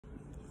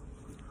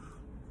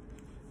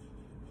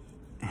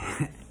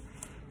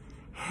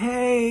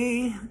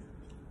Hey.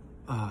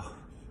 Oh,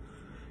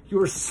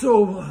 you're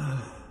so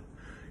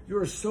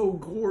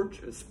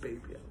gorgeous,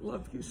 baby. I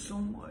love you so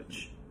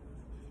much.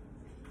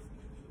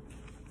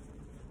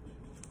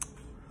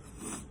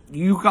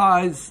 You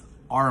guys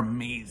are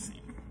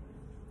amazing.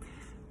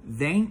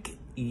 Thank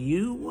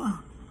you,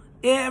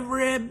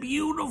 every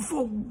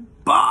beautiful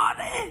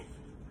body,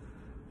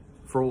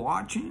 for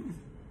watching,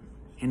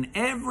 and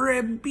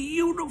every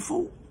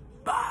beautiful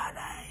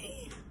body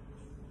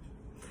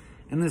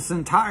in this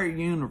entire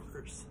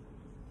universe.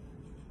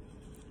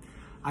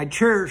 I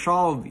cherish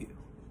all of you.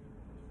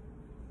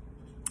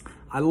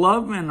 I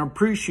love and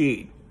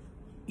appreciate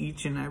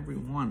each and every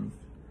one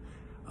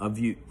of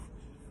you.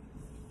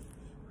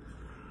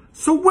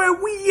 So where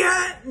we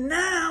at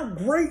now,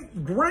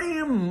 great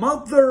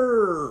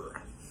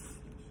grandmother?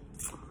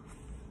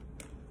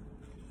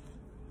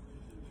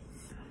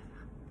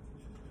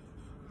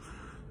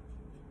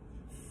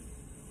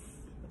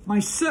 My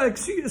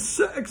sexiest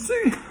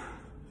sexy.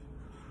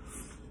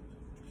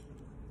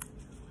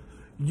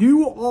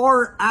 You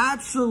are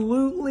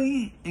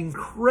absolutely,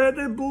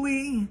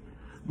 incredibly,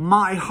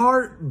 my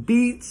heart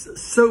beats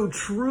so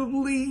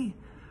truly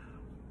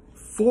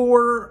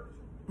for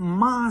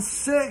my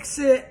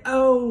sexy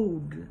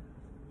old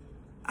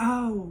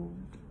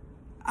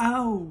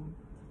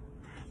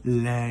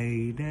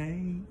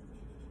lady.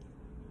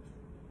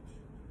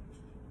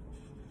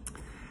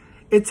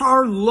 It's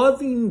our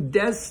loving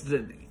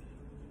destiny.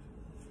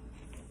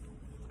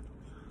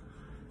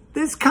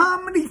 This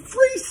comedy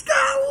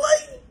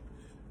freestyling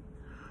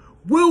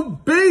will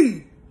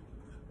be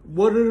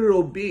what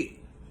it'll be.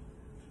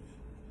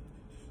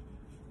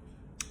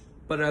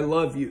 But I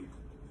love you.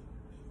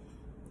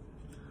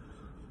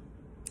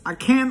 I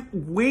can't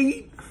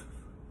wait.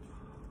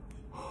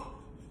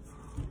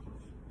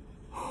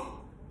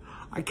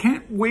 I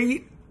can't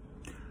wait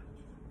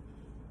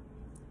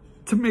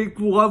to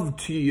make love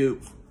to you.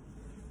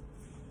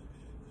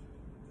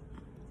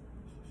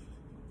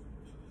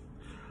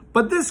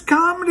 But this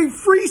comedy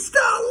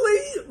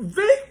freestyling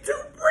victory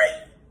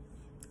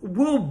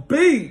will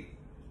be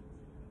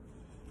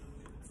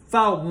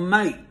foul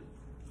mate.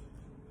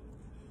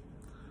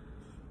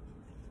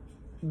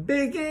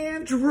 Big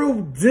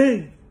Andrew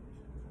D.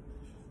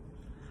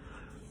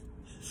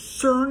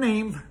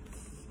 Surname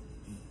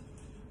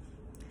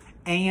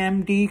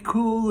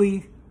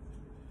AmdCoolys.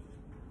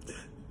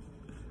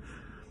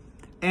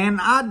 And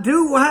I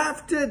do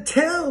have to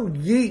tell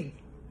ye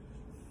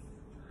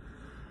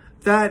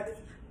that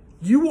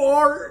you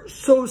are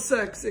so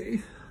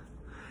sexy,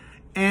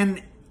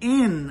 and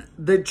in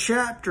the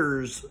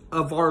chapters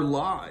of our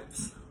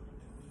lives,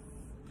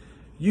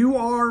 you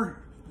are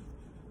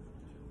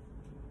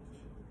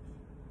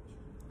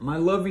my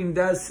loving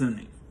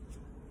destiny.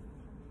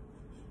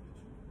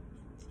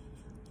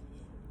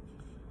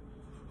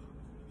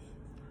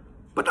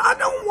 But I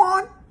don't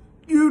want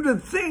you to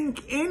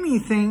think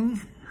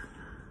anything.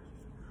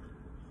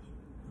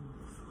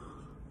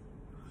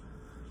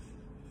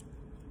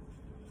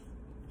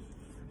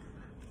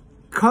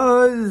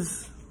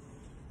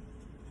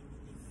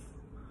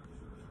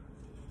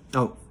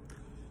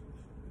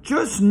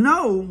 Just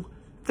know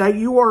that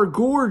you are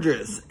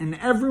gorgeous and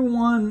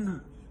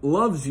everyone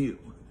loves you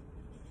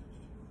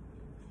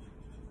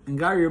and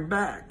got your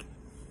back.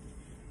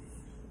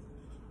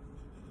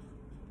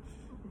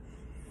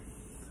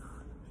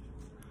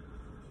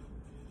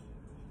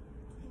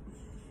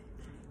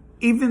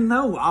 Even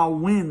though I'll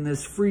win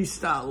this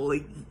freestyle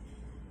league.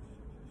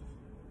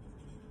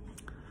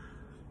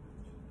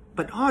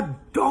 But oh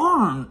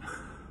darn,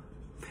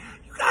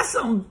 you got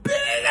some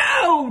big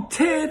old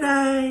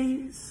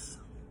titties.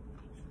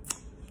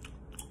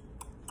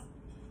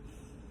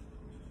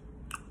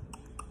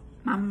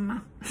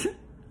 Mama.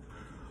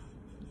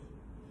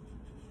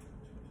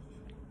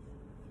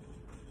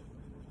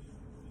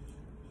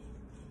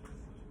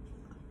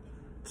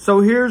 So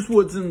here's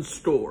what's in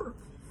store.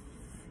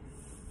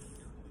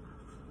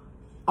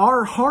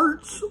 Our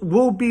hearts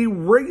will be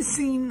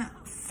racing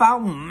foul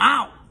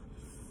mouth.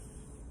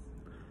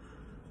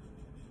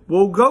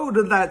 We'll go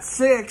to that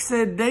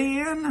sexy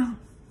den.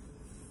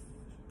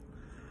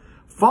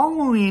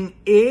 Following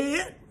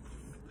it,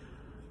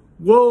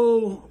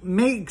 we'll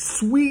make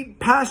sweet,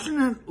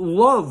 passionate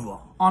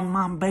love on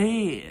my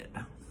bed.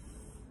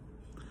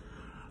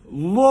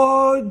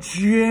 Legit.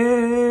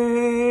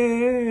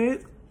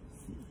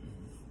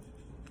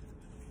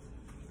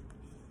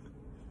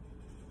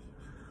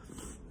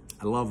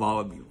 I love all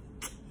of you.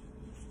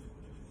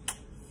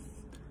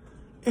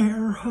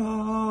 Air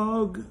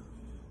hug.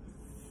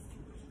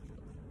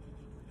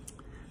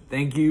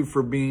 Thank you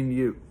for being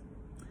you.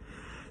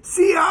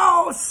 See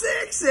y'all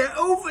sexy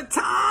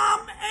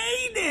overtime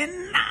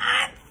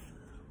 89.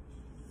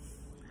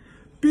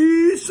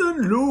 Peace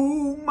and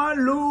love, my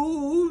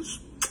loves.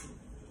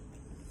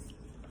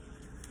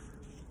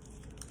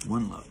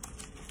 One love.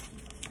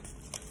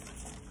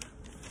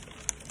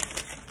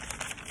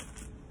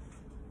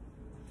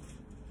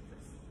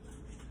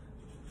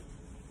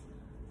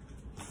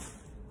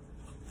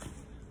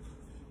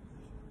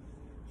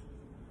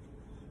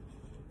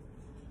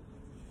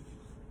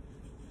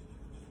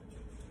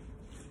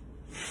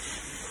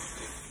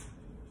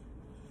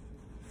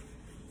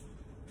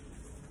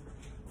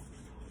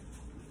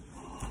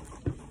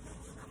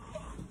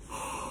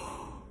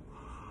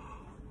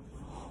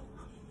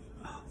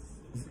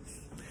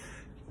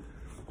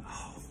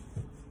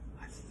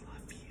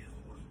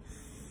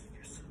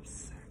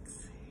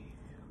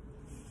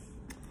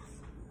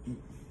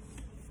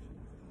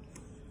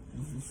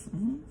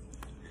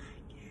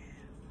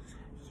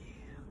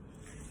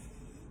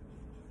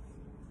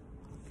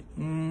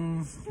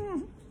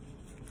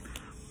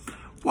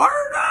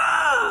 Word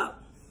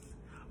up!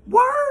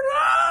 Word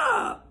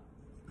up!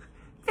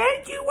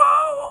 Thank you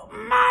all,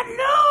 my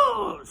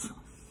loves.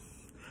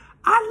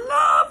 I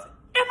love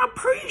and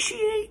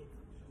appreciate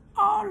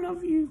all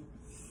of you.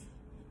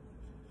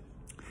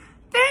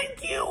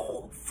 Thank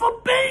you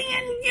for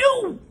being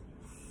you.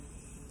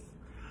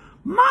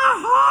 My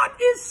heart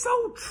is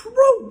so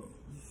true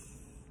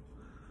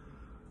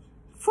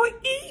for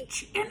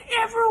each and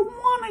every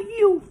one of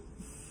you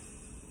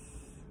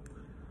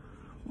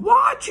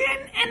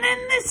watching and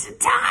in this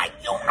entire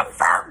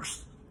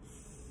universe.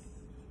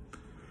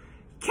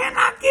 Can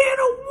I get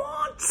a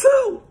 1,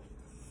 2?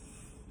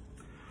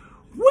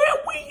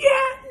 Where we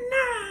at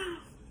now?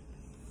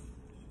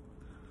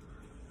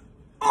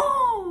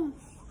 Oh,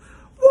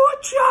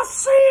 what y'all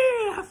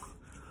said?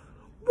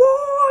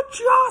 What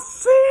y'all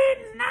said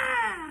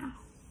now?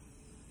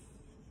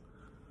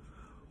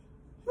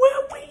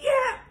 Where we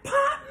at,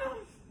 partner?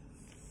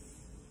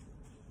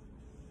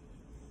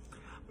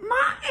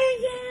 My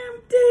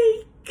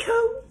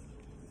AmdCool.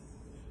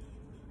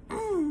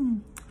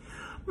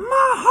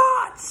 My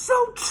heart's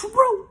so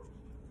true.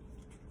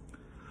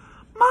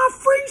 My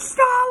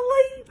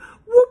FreeStyley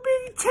will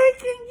be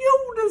taking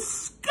you to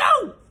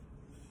school.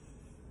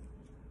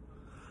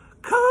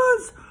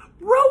 'Cause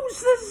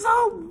roses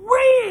are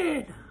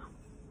red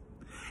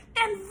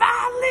and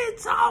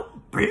violets are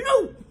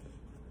blue.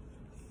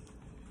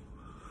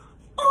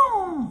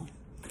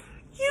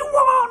 You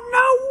all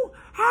know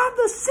how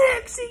the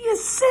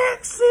sexiest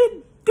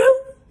sexy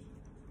do.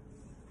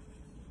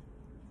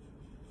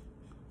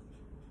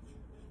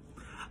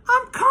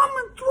 I'm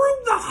coming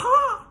through the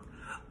heart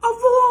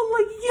of all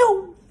of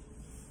you.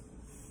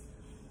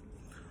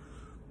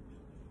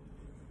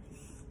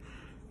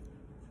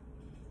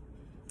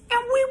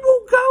 And we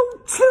will go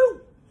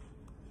to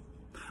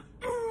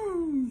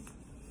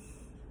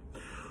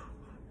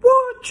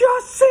what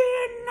y'all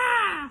saying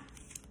now?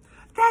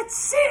 That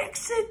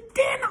sexy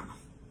dinner.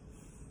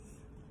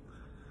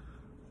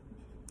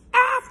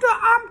 After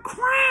I'm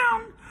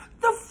crowned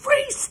the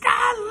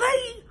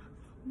FreeStyley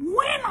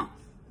winner.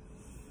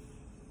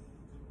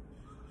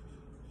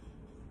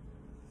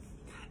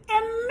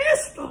 And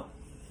Mister,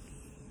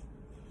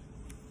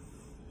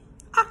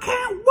 I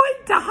can't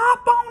wait to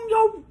hop on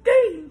your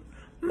deal,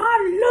 my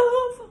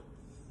love.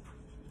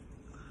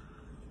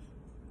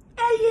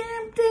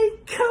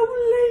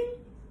 AmdCooly.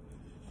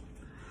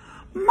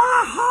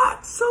 My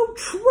heart so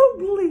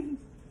truly.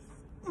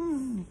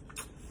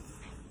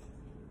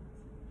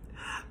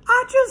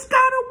 I just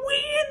gotta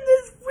win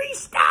this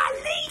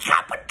FreeStyley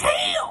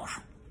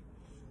competition.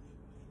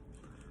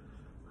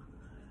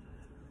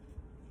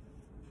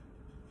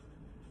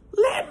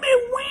 Let me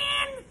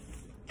win,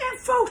 and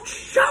for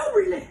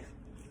surely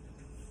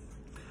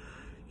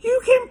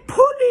you can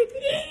put it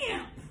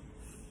in.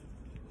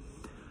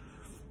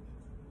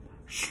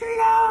 Shlong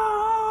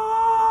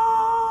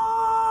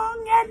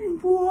and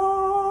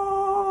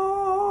Bwalls.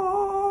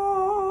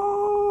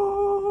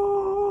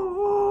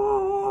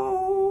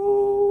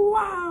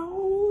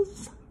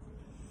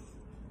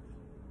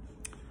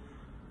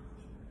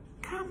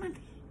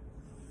 Comedy.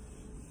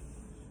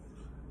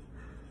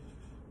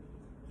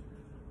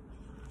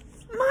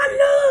 My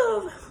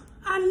love,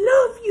 I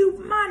love you,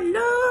 my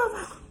love.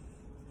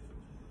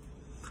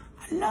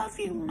 I love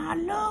you, my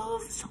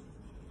loves,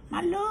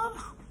 my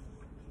love.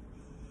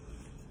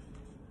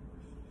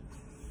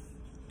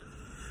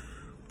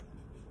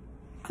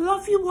 I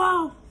love you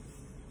all.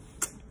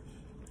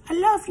 I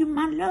love you,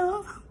 my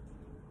love.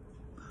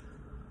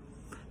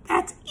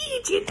 That's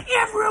each and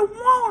every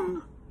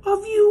one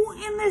of you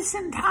in this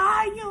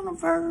entire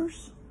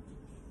universe.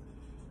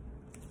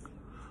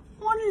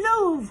 One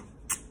love.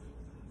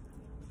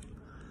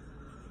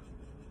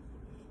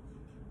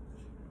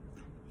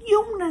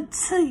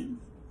 Unity.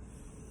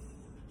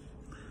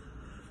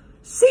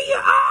 See you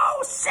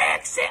all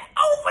sexy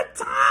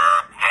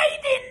overtime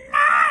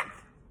 89.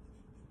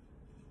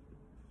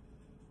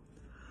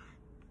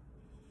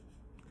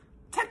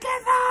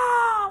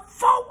 Together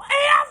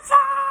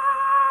forever.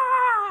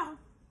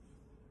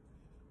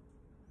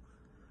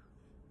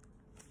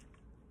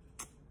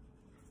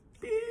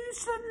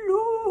 Peace and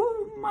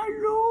love, my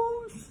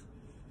loves.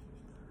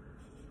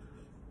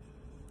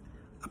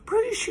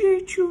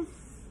 Appreciate you.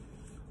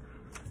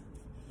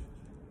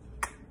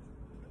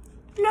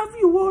 Love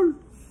you all.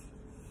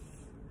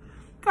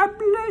 God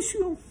bless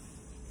you.